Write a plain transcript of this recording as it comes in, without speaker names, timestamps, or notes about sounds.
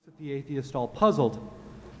The atheist, all puzzled.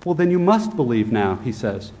 Well, then you must believe now, he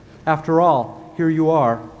says. After all, here you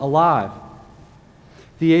are, alive.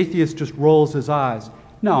 The atheist just rolls his eyes.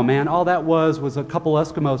 No, man, all that was a couple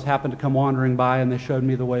Eskimos happened to come wandering by and they showed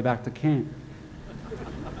me the way back to camp.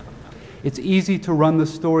 It's easy to run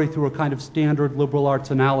this story through a kind of standard liberal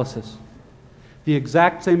arts analysis. The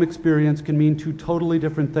exact same experience can mean two totally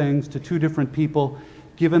different things to two different people,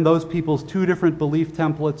 given those people's two different belief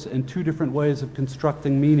templates and two different ways of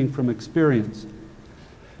constructing meaning from experience.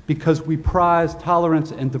 Because we prize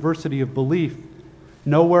tolerance and diversity of belief,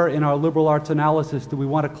 nowhere in our liberal arts analysis do we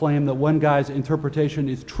want to claim that one guy's interpretation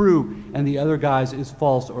is true and the other guy's is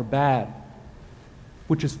false or bad.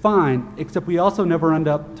 Which is fine, except we also never end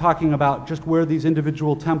up talking about just where these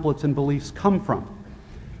individual templates and beliefs come from,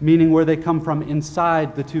 meaning where they come from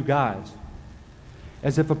inside the two guys.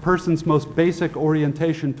 As if a person's most basic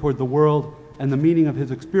orientation toward the world and the meaning of his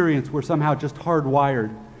experience were somehow just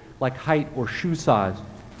hardwired, like height or shoe size,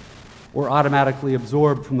 or automatically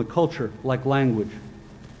absorbed from the culture, like language.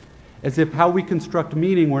 As if how we construct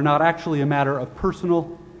meaning were not actually a matter of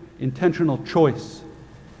personal, intentional choice.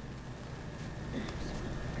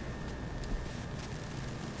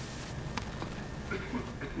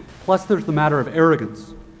 Plus, there's the matter of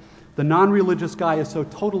arrogance. The non-religious guy is so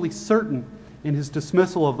totally certain in his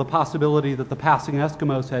dismissal of the possibility that the passing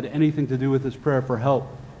Eskimos had anything to do with his prayer for help.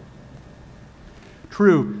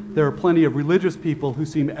 True, there are plenty of religious people who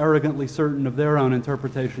seem arrogantly certain of their own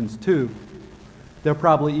interpretations too. They're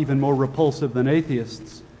probably even more repulsive than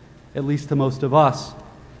atheists, at least to most of us.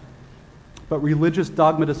 But religious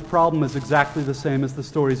dogmatist's problem is exactly the same as the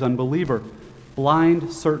story's unbeliever: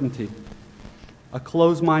 blind certainty. A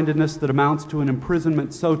closed-mindedness that amounts to an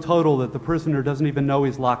imprisonment so total that the prisoner doesn't even know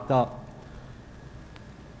he's locked up.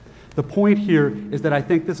 The point here is that I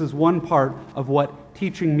think this is one part of what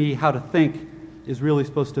teaching me how to think is really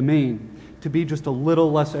supposed to mean: to be just a little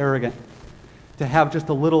less arrogant, to have just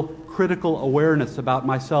a little critical awareness about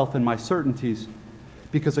myself and my certainties,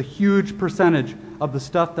 because a huge percentage of the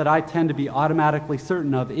stuff that I tend to be automatically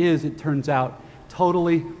certain of is, it turns out,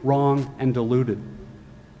 totally wrong and deluded.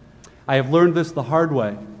 I have learned this the hard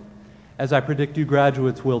way, as I predict you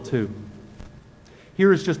graduates will too.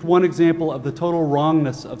 Here is just one example of the total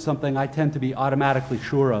wrongness of something I tend to be automatically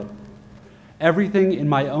sure of. Everything in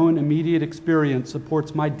my own immediate experience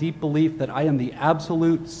supports my deep belief that I am the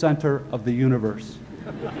absolute center of the universe,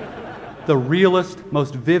 the realest,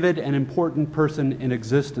 most vivid and important person in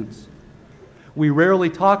existence. We rarely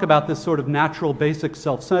talk about this sort of natural, basic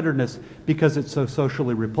self-centeredness because it's so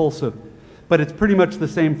socially repulsive, but it's pretty much the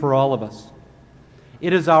same for all of us.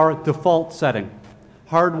 It is our default setting,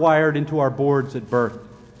 hardwired into our boards at birth.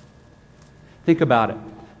 Think about it.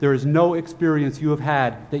 There is no experience you have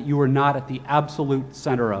had that you are not at the absolute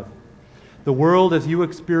center of. The world as you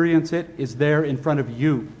experience it is there in front of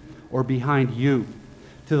you or behind you,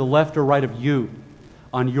 to the left or right of you,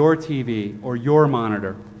 on your TV or your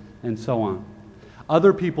monitor, and so on.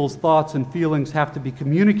 Other people's thoughts and feelings have to be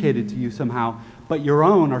communicated to you somehow, but your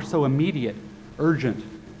own are so immediate, urgent,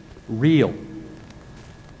 real.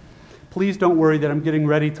 Please don't worry that I'm getting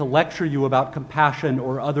ready to lecture you about compassion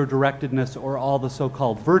or other directedness or all the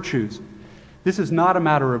so-called virtues. This is not a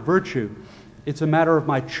matter of virtue. It's a matter of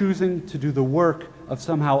my choosing to do the work of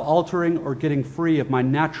somehow altering or getting free of my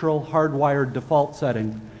natural, hardwired default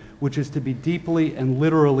setting, which is to be deeply and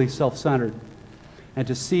literally self-centered, and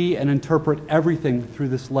to see and interpret everything through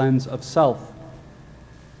this lens of self.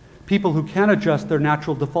 People who can adjust their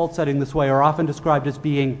natural default setting this way are often described as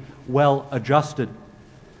being well-adjusted,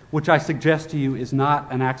 which I suggest to you is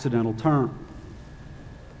not an accidental term.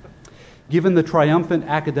 Given the triumphant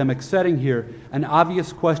academic setting here, an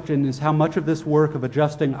obvious question is how much of this work of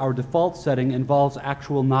adjusting our default setting involves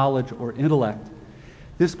actual knowledge or intellect.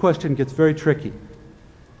 This question gets very tricky.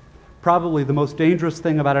 Probably the most dangerous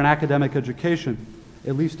thing about an academic education,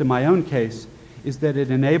 at least in my own case, is that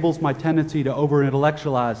it enables my tendency to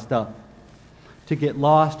over-intellectualize stuff, to get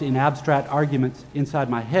lost in abstract arguments inside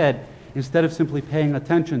my head instead of simply paying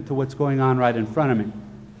attention to what's going on right in front of me,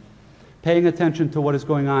 paying attention to what is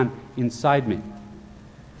going on inside me.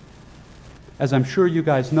 As I'm sure you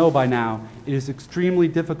guys know by now, it is extremely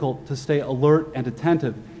difficult to stay alert and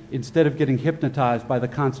attentive instead of getting hypnotized by the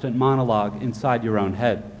constant monologue inside your own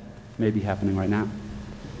head. Maybe happening right now.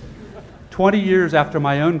 20 years after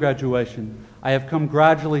my own graduation, I have come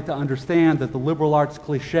gradually to understand that the liberal arts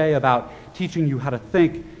cliché about teaching you how to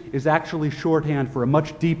think is actually shorthand for a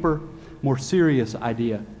much deeper, more serious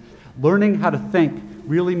idea. Learning how to think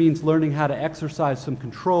really means learning how to exercise some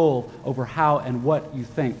control over how and what you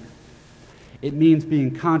think. It means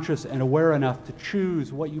being conscious and aware enough to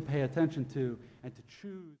choose what you pay attention to and to choose